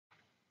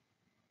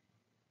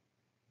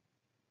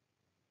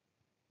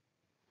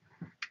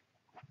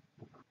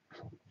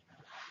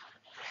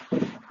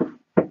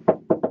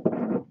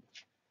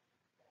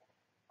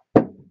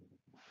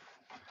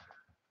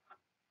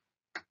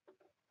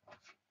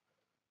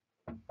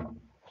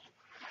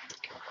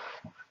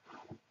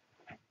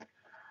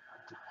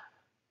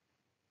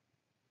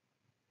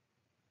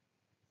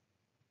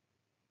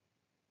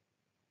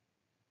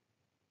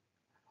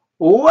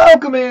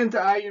Welcome into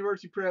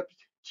iUprep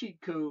Cheat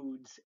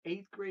Codes,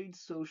 8th grade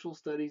Social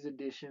Studies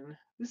edition.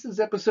 This is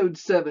episode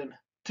 7.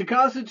 To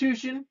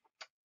Constitution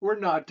or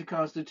not to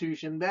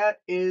Constitution? That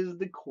is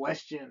the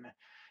question.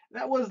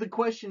 That was the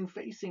question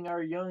facing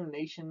our young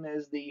nation,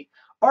 as the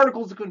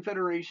Articles of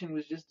Confederation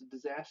was just a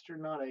disaster,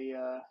 not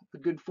a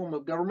good form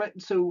of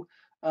government. So,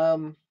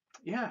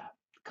 yeah,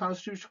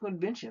 Constitutional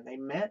Convention. They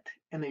met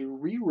and they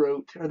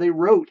wrote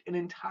an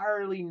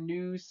entirely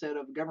new set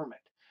of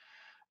government.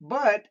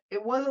 But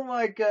it wasn't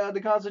like the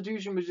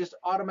Constitution was just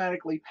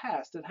automatically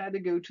passed. It had to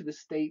go to the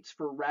states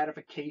for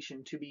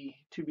ratification to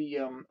be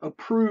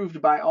approved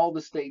by all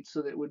the states,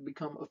 so that it would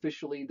become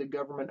officially the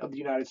government of the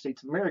United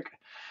States of America.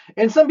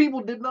 And some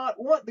people did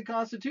not want the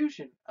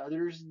Constitution.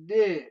 Others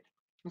did.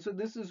 And so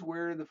this is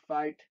where the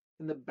fight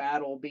and the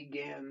battle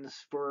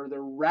begins for the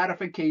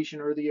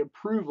ratification or the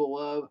approval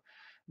of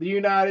the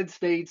United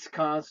States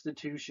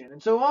Constitution.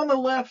 And so on the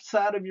left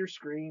side of your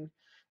screen,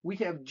 we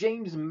have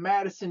James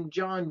Madison,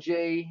 John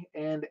Jay,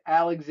 and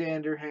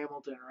Alexander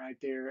Hamilton right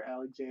there.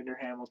 Alexander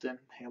Hamilton,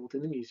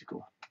 Hamilton the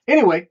musical.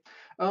 Anyway,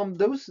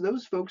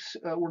 those folks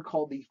were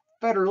called the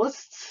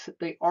Federalists.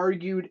 They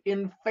argued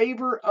in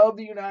favor of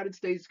the United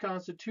States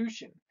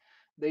Constitution.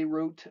 They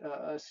wrote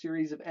a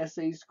series of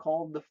essays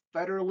called the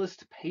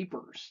Federalist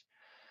Papers.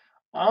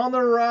 On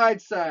the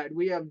right side,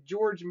 we have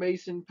George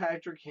Mason,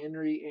 Patrick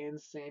Henry, and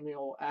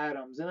Samuel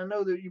Adams. And I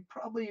know that you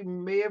probably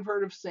may have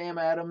heard of Sam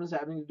Adams,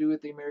 having to do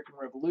with the American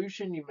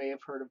Revolution. You may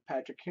have heard of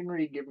Patrick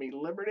Henry, give me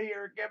liberty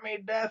or give me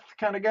death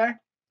kind of guy.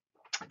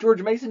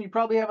 George Mason, you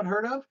probably haven't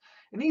heard of.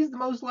 And he's the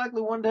most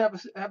likely one to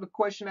have a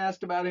question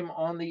asked about him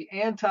on the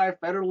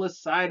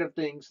anti-federalist side of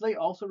things. They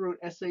also wrote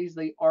essays.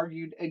 They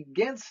argued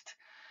against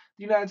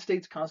the United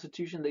States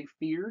Constitution. They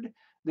feared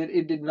that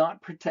it did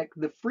not protect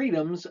the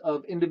freedoms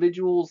of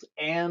individuals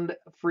and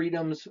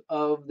freedoms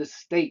of the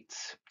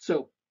states.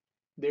 So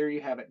there you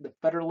have it, the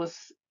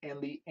Federalists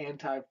and the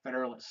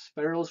Anti-Federalists.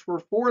 Federalists were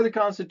for the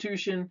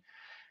Constitution.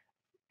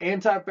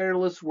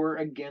 Anti-Federalists were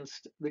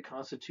against the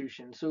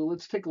Constitution. So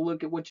let's take a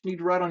look at what you need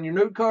to write on your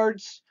note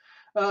cards.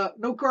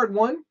 Note card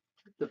 1.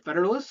 The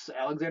Federalists,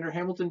 Alexander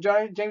Hamilton,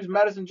 James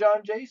Madison,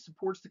 John Jay,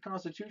 supports the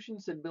Constitution,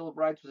 said Bill of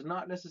Rights was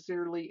not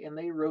necessarily, and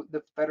they wrote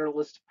the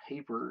Federalist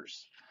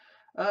Papers.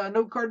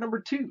 Note card number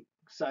 2.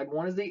 Side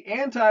 1 is the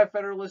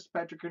anti-federalist,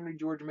 Patrick Henry,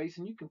 George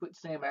Mason. You can put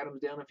Sam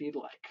Adams down if you'd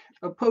like.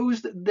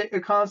 Opposed the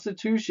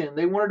Constitution.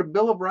 They wanted a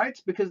Bill of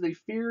Rights because they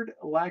feared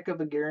a lack of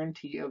a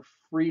guarantee of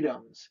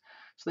freedoms.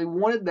 So they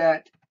wanted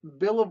that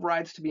Bill of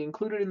Rights to be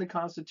included in the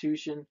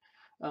Constitution.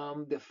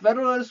 The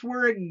Federalists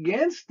were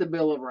against the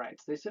Bill of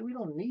Rights. They said, we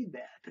don't need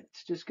that.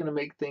 It's just going to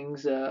make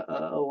things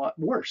a lot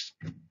worse.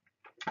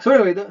 So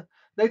anyway,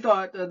 they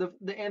thought,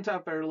 the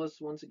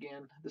Anti-Federalists, once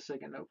again, the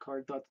second note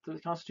card, thought that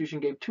the Constitution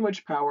gave too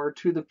much power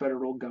to the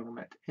federal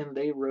government, and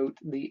they wrote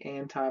the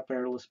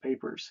Anti-Federalist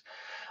Papers.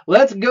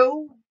 Let's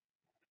go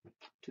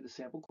to the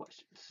sample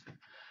questions.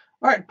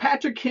 All right,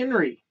 Patrick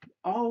Henry,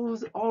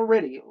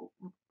 already,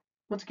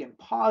 once again,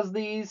 pause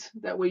these,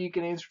 that way you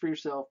can answer for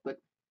yourself, but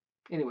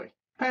anyway,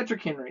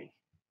 Patrick Henry,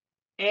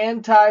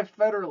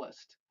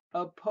 Anti-Federalist,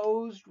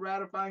 opposed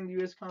ratifying the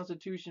U.S.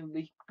 Constitution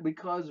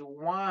because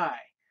why?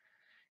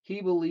 He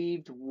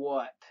believed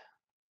what?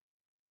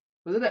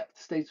 Was it that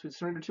the states would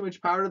surrender too much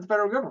power to the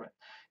federal government?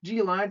 G,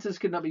 alliances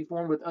could not be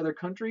formed with other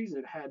countries.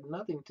 It had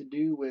nothing to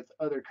do with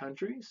other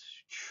countries.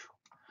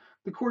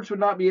 The courts would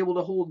not be able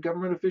to hold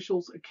government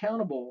officials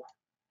accountable.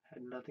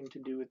 Had nothing to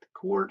do with the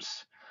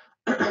courts.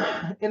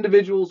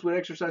 Individuals would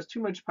exercise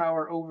too much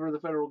power over the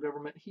federal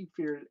government. He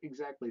feared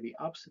exactly the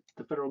opposite.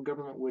 The federal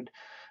government would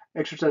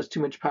exercise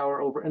too much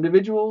power over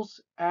individuals.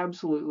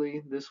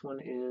 Absolutely. This one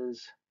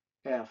is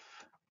F.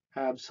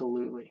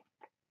 Absolutely.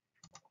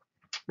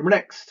 Number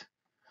next.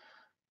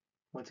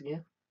 Once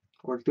again,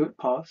 work through it,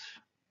 pause.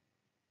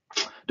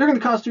 During the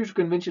Constitutional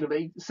Convention of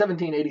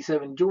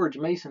 1787, George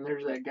Mason,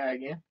 there's that guy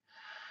again,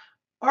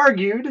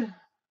 argued,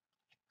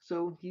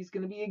 so he's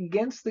going to be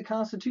against the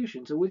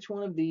Constitution. So which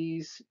one of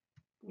these,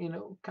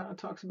 kind of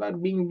talks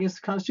about being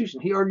against the Constitution?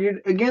 He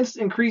argued against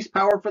increased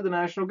power for the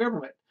national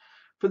government,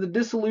 for the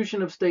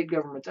dissolution of state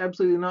governments.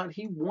 Absolutely not.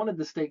 He wanted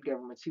the state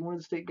governments. He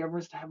wanted the state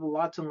governments to have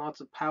lots and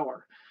lots of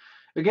power.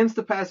 Against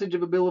the passage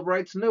of a Bill of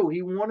Rights? No,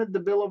 he wanted the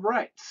Bill of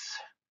Rights.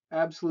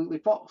 Absolutely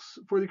false.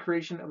 For the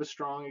creation of a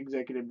strong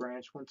executive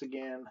branch. Once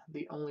again,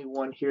 the only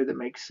one here that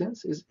makes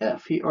sense is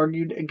F. He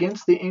argued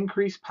against the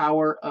increased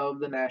power of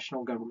the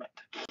national government.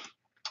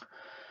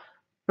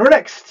 Number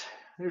next,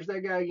 there's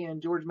that guy again,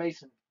 George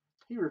Mason.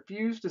 He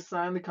refused to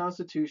sign the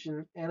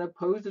Constitution and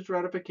opposed its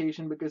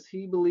ratification because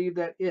he believed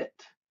that it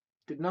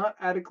did not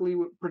adequately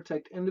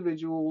protect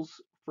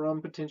individuals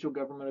from potential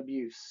government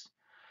abuse.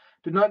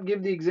 Did not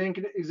give the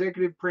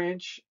executive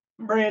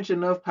branch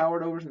enough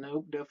power to over.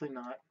 Nope, definitely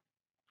not.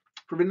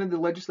 Prevented the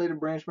legislative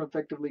branch from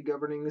effectively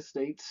governing the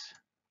states.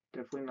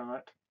 Definitely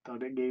not.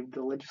 Thought it gave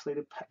the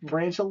legislative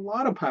branch a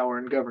lot of power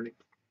in governing.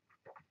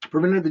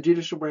 Prevented the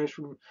judicial branch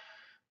from.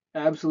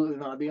 Absolutely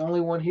not. The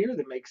only one here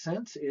that makes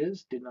sense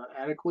is did not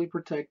adequately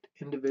protect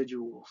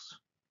individuals.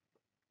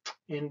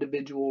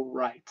 Individual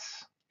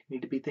rights. You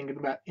need to be thinking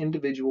about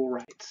individual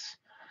rights.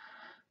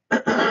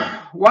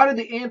 Why did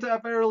the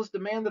Anti-Federalists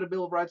demand that a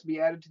Bill of Rights be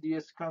added to the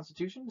U.S.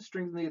 Constitution to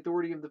strengthen the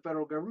authority of the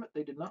federal government?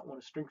 They did not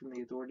want to strengthen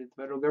the authority of the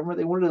federal government.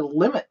 They wanted to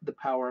limit the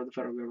power of the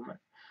federal government.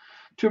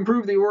 To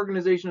improve the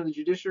organization of the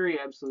judiciary?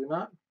 Absolutely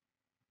not.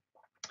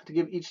 To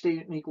give each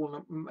state an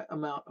equal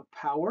amount of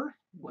power?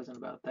 Wasn't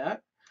about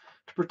that.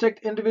 To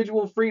protect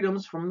individual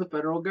freedoms from the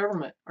federal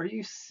government. Are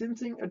you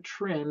sensing a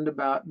trend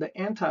about the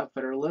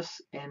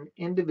Anti-Federalists and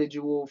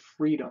individual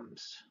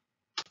freedoms?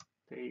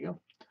 There you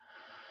go.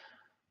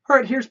 All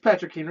right, here's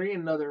Patrick Henry,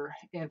 another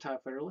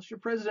Anti-Federalist. Your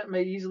president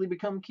may easily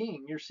become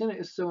king. Your Senate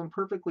is so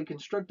imperfectly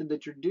constructed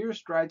that your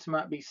dearest rights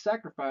might be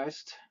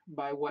sacrificed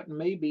by what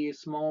may be a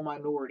small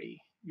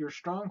minority. Your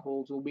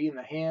strongholds will be in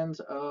the hands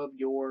of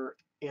your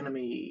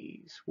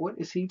enemies. What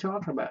is he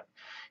talking about?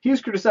 He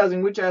was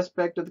criticizing which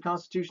aspect of the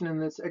Constitution in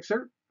this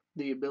excerpt?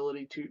 The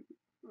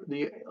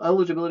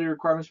eligibility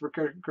requirements for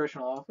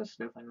congressional office?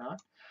 Definitely not.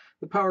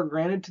 The power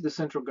granted to the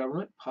central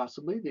government?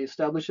 Possibly. The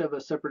establishment of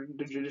a separate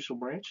judicial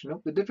branch?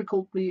 Nope. The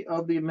difficulty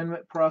of the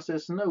amendment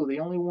process? No.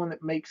 The only one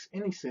that makes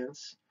any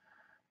sense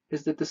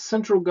is that the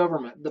central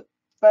government, the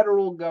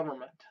federal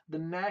government, the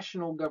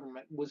national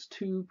government was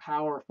too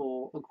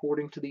powerful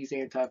according to these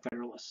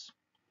Anti-Federalists.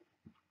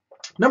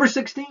 Number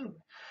 16.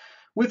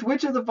 With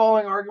which of the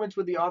following arguments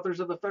would the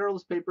authors of the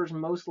Federalist Papers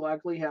most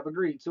likely have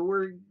agreed? So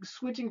we're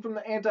switching from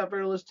the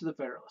Anti-Federalists to the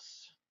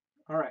Federalists.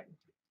 All right.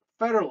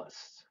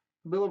 Federalists.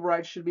 A Bill of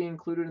Rights should be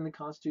included in the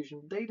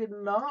Constitution. They did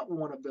not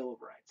want a Bill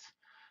of Rights.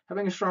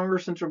 Having a stronger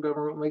central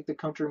government would make the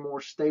country more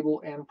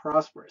stable and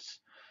prosperous.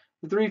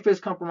 The Three-Fifths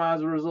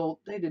Compromise result,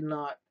 they did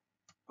not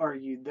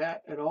argue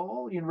that at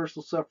all.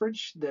 Universal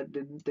suffrage, they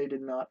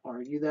did not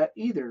argue that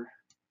either.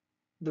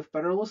 The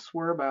Federalists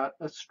were about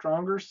a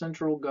stronger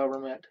central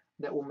government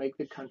that will make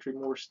the country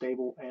more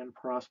stable and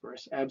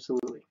prosperous.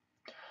 Absolutely.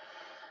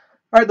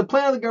 All right, the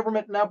plan of the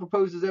government now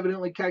proposed is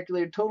evidently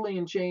calculated totally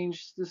and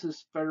changed. This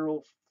is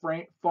Federal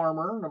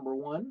Farmer, number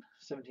 1,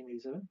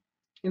 1787.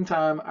 In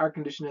time, our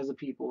condition as a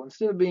people.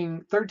 Instead of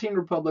being 13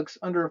 republics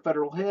under a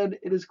federal head,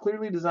 it is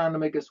clearly designed to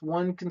make us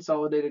one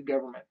consolidated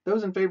government.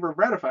 Those in favor of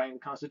ratifying the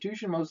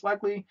Constitution most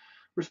likely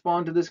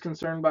respond to this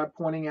concern by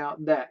pointing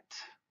out that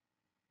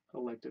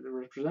elected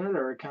representatives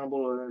are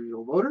accountable to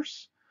individual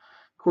voters.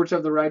 Courts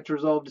have the right to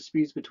resolve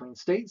disputes between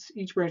states.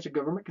 Each branch of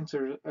government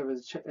considers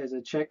as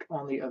a check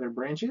on the other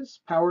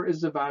branches. Power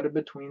is divided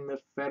between the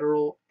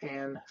federal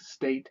and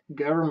state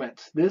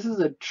governments. This is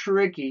a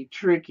tricky,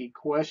 tricky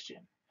question.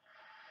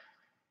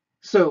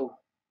 So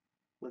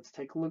let's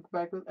take a look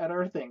back at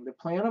our thing. The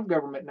plan of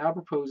government now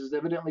proposes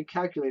evidently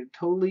calculated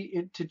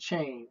totally to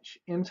change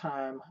in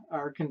time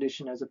our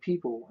condition as a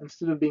people.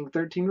 Instead of being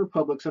 13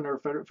 republics under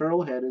a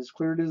federal head, it is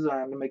clearly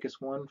designed to make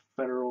us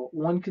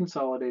one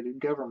consolidated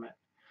government.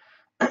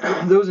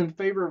 Those in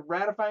favor of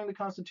ratifying the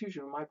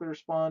Constitution might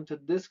respond to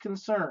this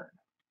concern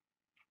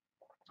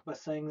by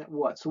saying that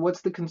what? So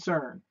what's the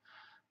concern?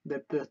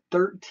 That the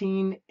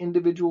 13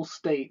 individual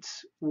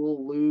states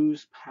will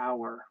lose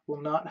power,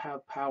 will not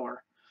have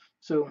power.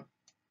 So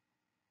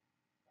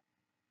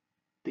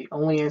the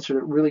only answer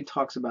that really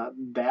talks about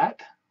that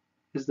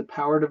is the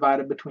power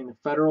divided between the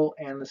federal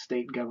and the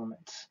state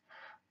governments.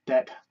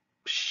 That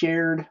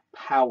shared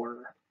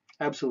power.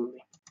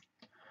 Absolutely.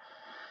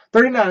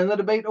 39. In the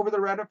debate over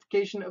the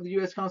ratification of the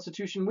U.S.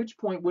 Constitution, which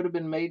point would have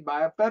been made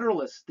by a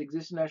Federalist? The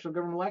existing national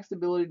government lacks the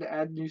ability to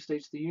add new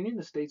states to the Union.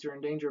 The states are in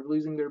danger of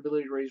losing their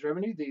ability to raise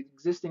revenue. The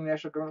existing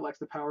national government lacks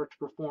the power to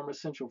perform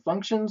essential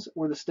functions,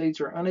 or the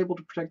states are unable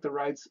to protect the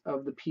rights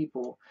of the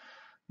people.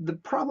 The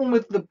problem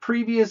with the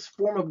previous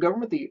form of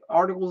government, the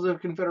Articles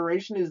of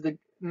Confederation, is the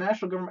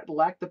national government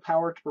lacked the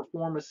power to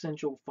perform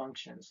essential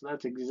functions. So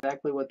that's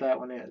exactly what that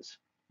one is.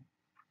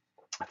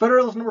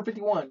 Federalist number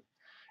 51.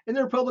 In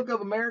the Republic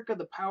of America,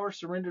 the power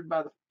surrendered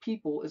by the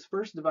people is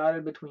first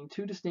divided between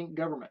two distinct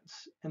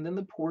governments, and then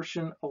the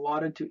portion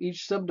allotted to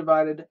each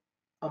subdivided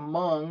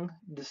among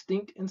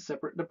distinct and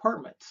separate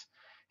departments.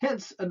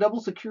 Hence, a double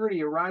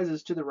security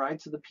arises to the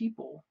rights of the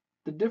people.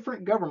 The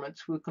different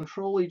governments will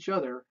control each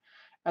other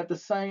at the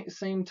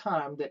same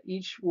time that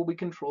each will be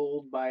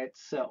controlled by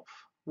itself.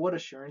 What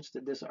assurance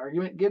did this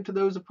argument give to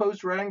those opposed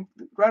to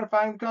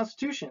ratifying the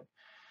Constitution?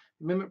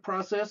 The amendment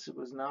process, it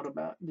was not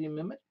about the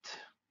amendment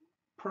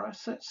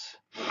process.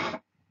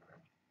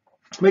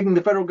 Making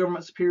the federal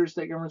government superior to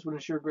state governments would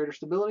ensure greater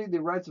stability.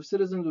 The rights of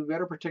citizens would be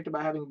better protected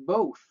by having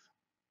both.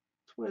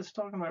 That's what it's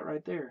talking about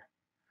right there.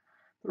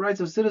 The rights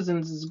of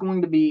citizens is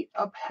going to be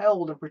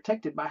upheld and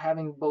protected by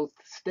having both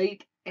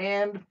state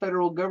and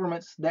federal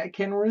governments that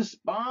can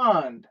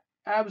respond.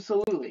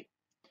 Absolutely.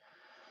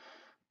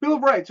 Bill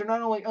of Rights are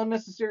not only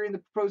unnecessary in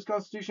the proposed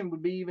Constitution,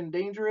 would be even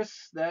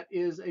dangerous. That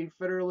is a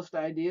Federalist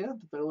idea.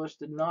 The Federalists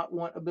did not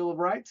want a Bill of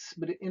Rights,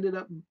 but it ended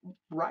up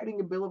writing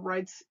a Bill of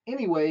Rights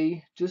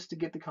anyway, just to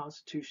get the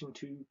Constitution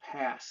to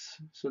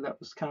pass. So that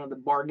was kind of the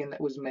bargain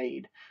that was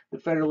made. The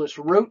Federalists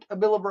wrote a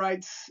Bill of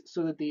Rights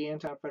so that the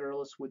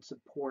Anti-Federalists would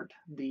support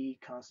the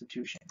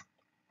Constitution.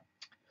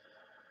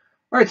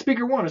 All right,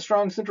 Speaker 1, a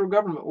strong central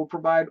government will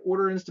provide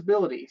order and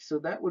stability. So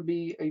that would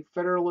be a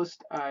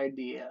Federalist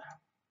idea.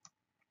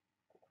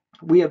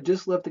 We have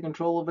just left the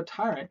control of a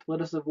tyrant.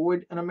 Let us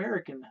avoid an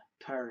American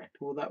tyrant.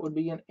 Well, that would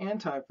be an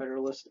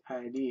anti-Federalist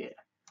idea.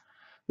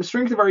 The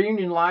strength of our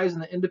union lies in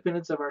the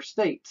independence of our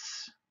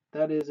states.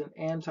 That is an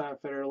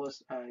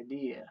anti-Federalist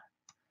idea.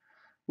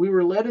 We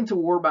were led into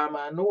war by a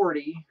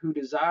minority who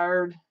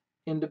desired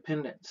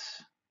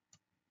independence.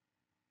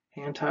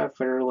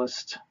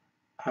 Anti-Federalist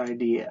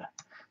idea.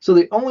 So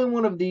the only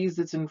one of these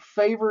that's in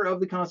favor of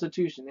the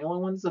Constitution, the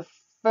only one that's a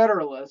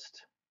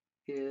Federalist,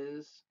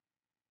 is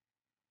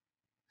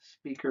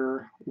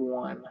Speaker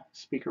 1.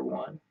 Speaker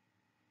 1.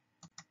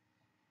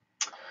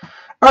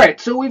 All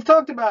right, so we've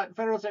talked about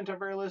Federalists and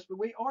Antifederalists, but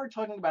we are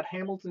talking about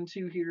Hamilton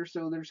too here,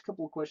 so there's a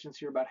couple of questions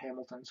here about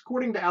Hamilton's.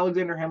 According to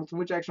Alexander Hamilton,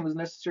 which action was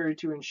necessary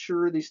to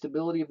ensure the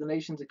stability of the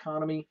nation's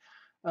economy?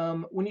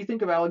 When you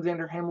think of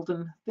Alexander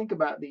Hamilton, think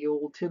about the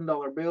old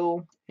 $10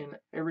 bill and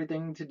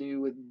everything to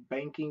do with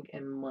banking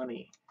and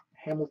money.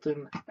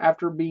 Hamilton,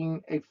 after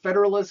being a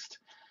Federalist,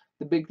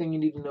 the big thing you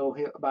need to know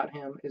about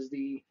him is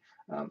the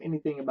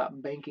anything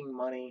about banking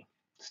money,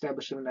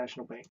 establishing a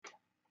national bank.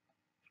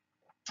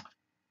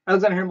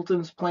 Alexander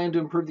Hamilton's plan to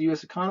improve the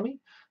U.S. economy.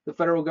 The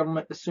federal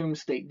government assumed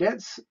state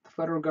debts. The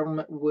federal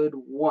government would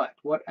what?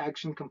 What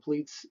action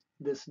completes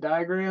this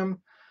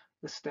diagram?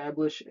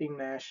 Establish a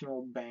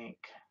national bank.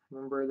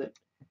 Remember that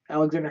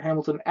Alexander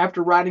Hamilton,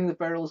 after writing the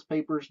Federalist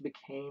Papers,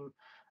 became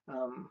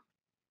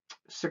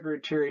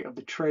Secretary of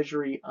the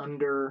Treasury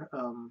under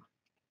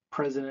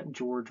President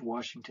George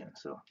Washington.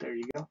 So there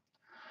you go.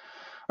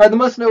 All right, the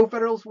must-know: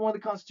 Federalists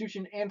wanted the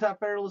Constitution,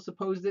 Anti-Federalists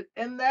opposed it,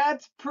 and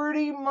that's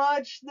pretty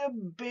much the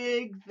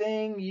big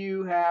thing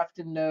you have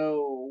to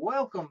know.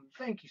 Welcome.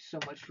 Thank you so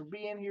much for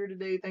being here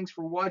today. Thanks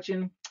for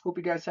watching. Hope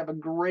you guys have a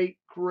great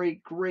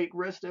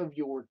rest of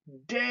your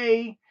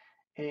day,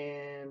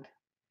 and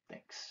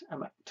thanks.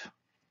 I'm out.